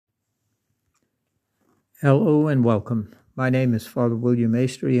Hello and welcome. My name is Father William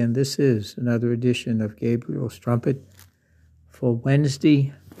Maestri, and this is another edition of Gabriel's Trumpet for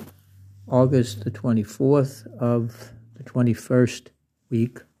Wednesday, August the 24th of the 21st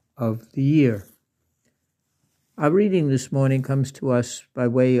week of the year. Our reading this morning comes to us by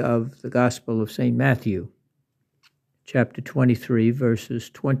way of the Gospel of St. Matthew, chapter 23,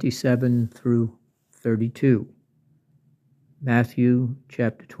 verses 27 through 32. Matthew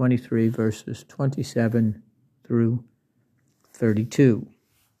chapter 23, verses 27 through 32.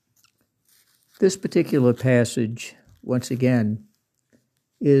 This particular passage, once again,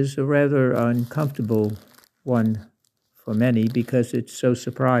 is a rather uncomfortable one for many because it's so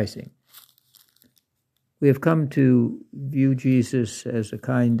surprising. We have come to view Jesus as a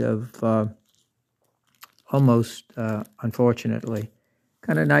kind of, unfortunately,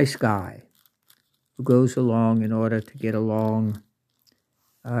 kind of nice guy who goes along in order to get along.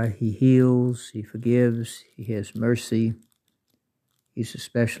 He heals, he forgives, he has mercy. He's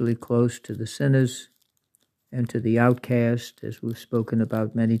especially close to the sinners and to the outcast, as we've spoken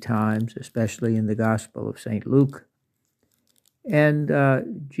about many times, especially in the Gospel of St. Luke. And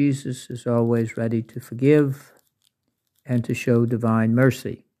Jesus is always ready to forgive and to show divine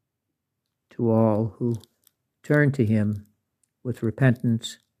mercy to all who turn to him with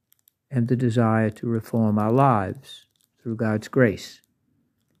repentance and the desire to reform our lives through God's grace.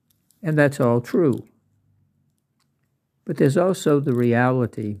 And that's all true. But there's also the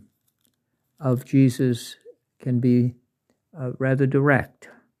reality of Jesus can be rather direct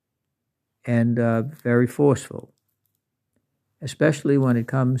and very forceful, especially when it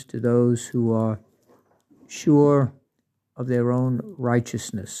comes to those who are sure of their own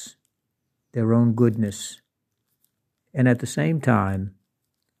righteousness, their own goodness, and at the same time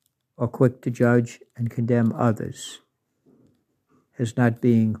are quick to judge and condemn others as not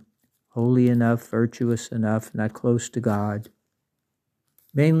being holy enough, virtuous enough, not close to God,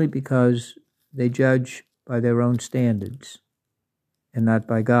 mainly because they judge by their own standards and not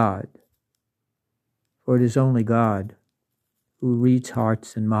by God. For it is only God who reads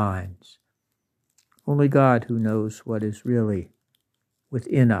hearts and minds, only God who knows what is really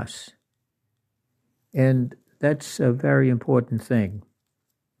within us. And that's a very important thing.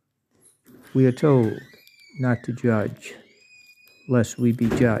 We are told not to judge, lest we be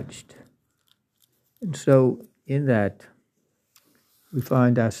judged. And so in that, we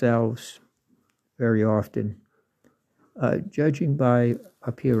find ourselves very often judging by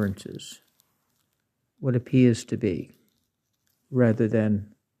appearances, what appears to be, rather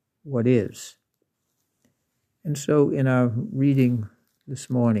than what is. And so in our reading this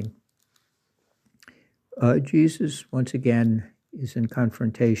morning, Jesus once again is in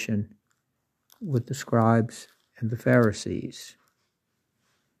confrontation with the scribes and the Pharisees.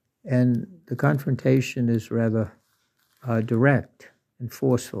 And the confrontation is rather direct and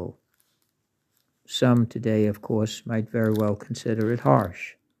forceful. Some today, of course, might very well consider it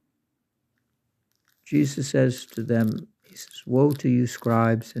harsh. Jesus says to them, he says, "Woe to you,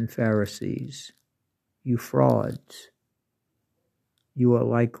 scribes and Pharisees, you frauds! You are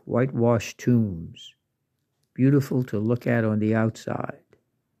like whitewashed tombs, beautiful to look at on the outside,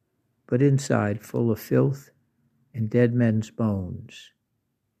 but inside full of filth and dead men's bones."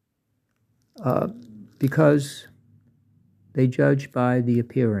 Because they judge by the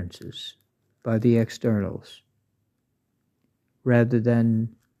appearances, by the externals, rather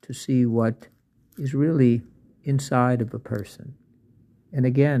than to see what is really inside of a person. And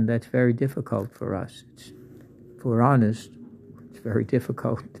again, that's very difficult for us. If we're honest, it's very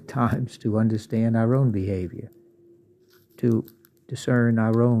difficult at times to understand our own behavior, to discern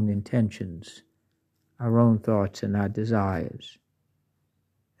our own intentions, our own thoughts and our desires.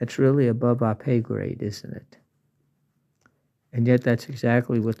 It's really above our pay grade, isn't it? And yet that's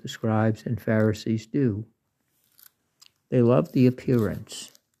exactly what the scribes and Pharisees do. They love the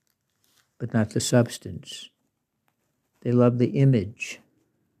appearance, but not the substance. They love the image,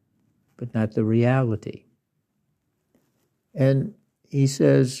 but not the reality. And he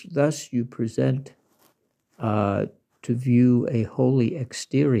says, thus you present to view a holy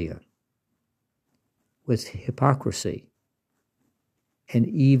exterior with hypocrisy, and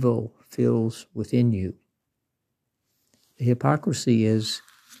evil fills within you. The hypocrisy is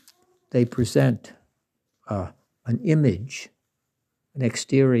they present an image, an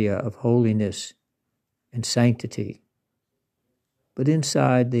exterior of holiness and sanctity, but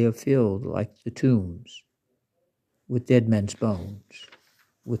inside they are filled like the tombs with dead men's bones,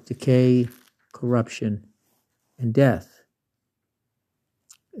 with decay, corruption, and death.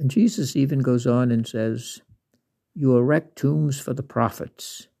 And Jesus even goes on and says, "You erect tombs for the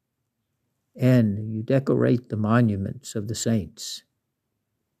prophets, and you decorate the monuments of the saints,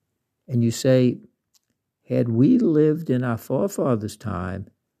 and you say, had we lived in our forefathers' time,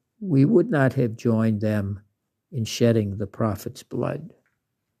 we would not have joined them in shedding the prophet's blood.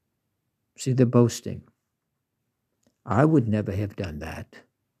 See, they're boasting. I would never have done that.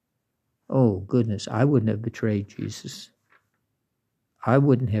 Oh, goodness, I wouldn't have betrayed Jesus. I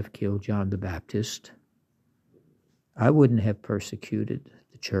wouldn't have killed John the Baptist. I wouldn't have persecuted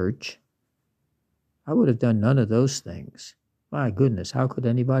the church. I would have done none of those things. My goodness, how could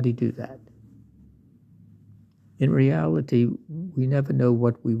anybody do that? In reality, we never know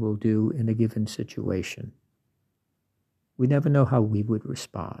what we will do in a given situation. We never know how we would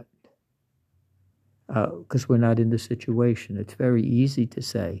respond because we're not in the situation. It's very easy to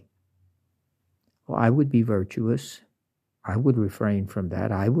say, well, I would be virtuous. I would refrain from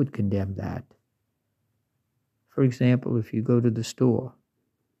that. I would condemn that. For example, if you go to the store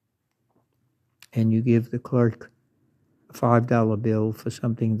and you give the clerk a $5 bill for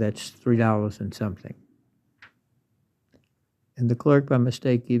something that's $3 and something, and the clerk by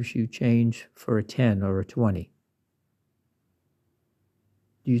mistake gives you change for a 10 or a 20,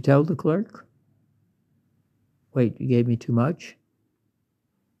 do you tell the clerk, wait, you gave me too much?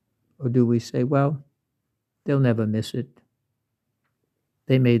 Or do we say, well, they'll never miss it.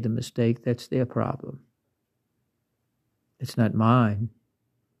 They made the mistake. That's their problem. It's not mine.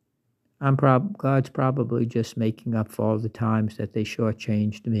 God's probably just making up for all the times that they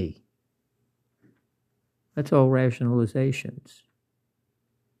shortchanged me. That's all rationalizations.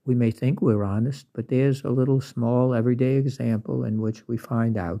 We may think we're honest, but there's a little small everyday example in which we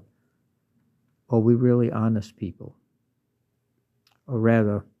find out, are we really honest people? Or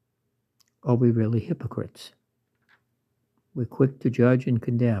rather, are we really hypocrites? We're quick to judge and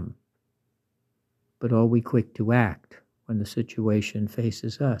condemn, but are we quick to act when the situation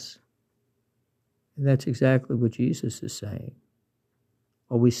faces us? And that's exactly what Jesus is saying.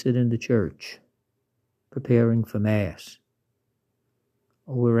 Or we sit in the church, preparing for Mass,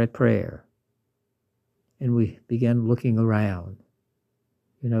 or we're at prayer, and we begin looking around,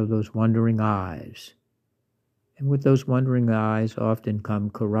 those wondering eyes. And with those wondering eyes often come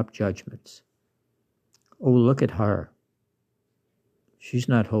corrupt judgments. Oh, look at her. She's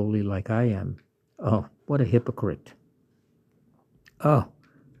not holy like I am. Oh, what a hypocrite. Oh,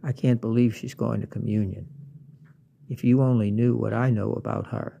 I can't believe she's going to communion. If you only knew what I know about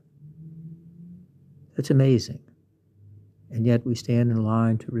her. That's amazing. And yet we stand in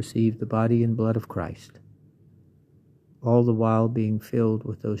line to receive the body and blood of Christ, all the while being filled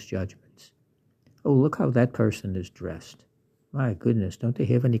with those judgments. Oh, look how that person is dressed. My goodness, don't they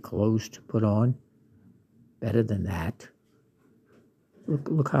have any clothes to put on? Better than that.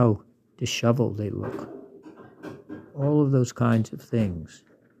 Look how disheveled they look. All of those kinds of things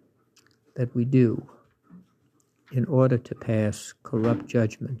that we do in order to pass corrupt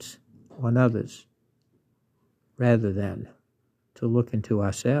judgments on others, rather than to look into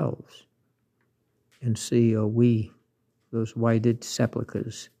ourselves and see, are we those whited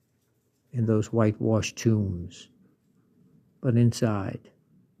sepulchres in those whitewashed tombs? But inside,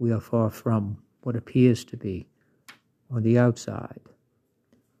 we are far from what appears to be on the outside.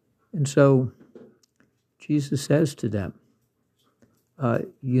 And so Jesus says to them,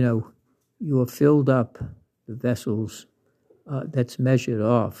 you have filled up the vessels that's measured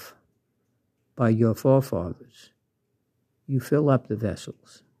off by your forefathers. You fill up the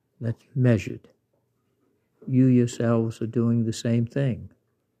vessels that's measured. You yourselves are doing the same thing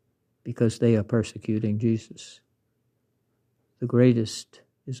because they are persecuting Jesus. The greatest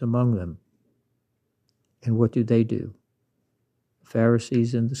is among them. And what do? The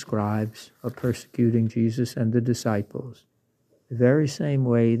Pharisees and the scribes are persecuting Jesus and the disciples the very same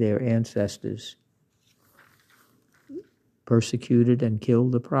way their ancestors persecuted and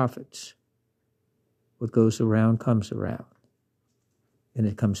killed the prophets. What goes around comes around, and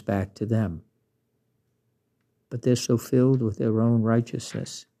it comes back to them. But they're so filled with their own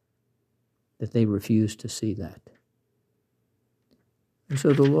righteousness that they refuse to see that. And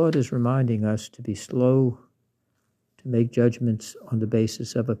so the Lord is reminding us to be slow to make judgments on the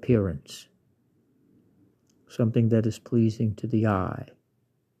basis of appearance, something that is pleasing to the eye.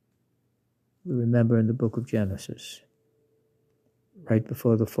 We remember in the book of Genesis, right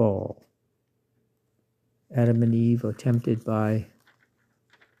before the fall, Adam and Eve are tempted by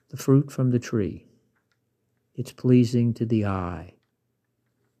the fruit from the tree. It's pleasing to the eye.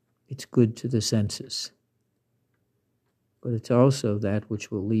 It's good to the senses. But it's also that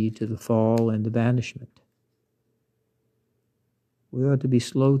which will lead to the fall and the banishment. We are to be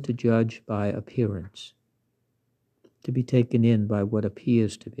slow to judge by appearance, to be taken in by what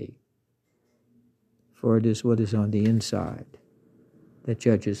appears to be. for it is what is on the inside that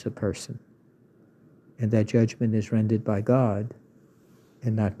judges a person, and that judgment is rendered by God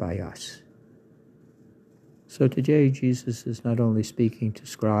and not by us. So today Jesus is not only speaking to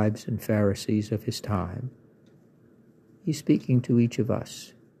scribes and Pharisees of his time, he's speaking to each of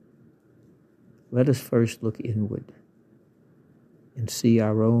us. Let us first look inward and see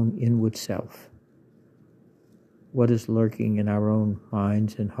our own inward self. What is lurking in our own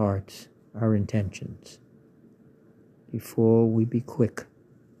minds and hearts, our intentions, before we be quick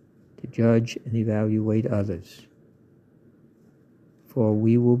to judge and evaluate others. For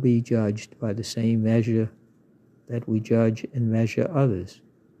we will be judged by the same measure that we judge and measure others.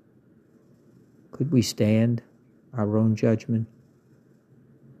 Could we stand our own judgment?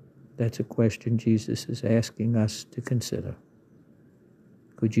 That's a question Jesus is asking us to consider.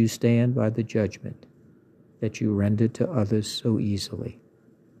 Could you stand by the judgment that you render to others so easily?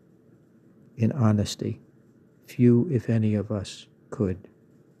 In honesty, few, if any of us, could.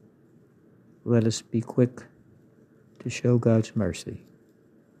 Let us be quick to show God's mercy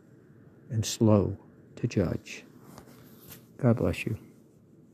and slow to judge. God bless you.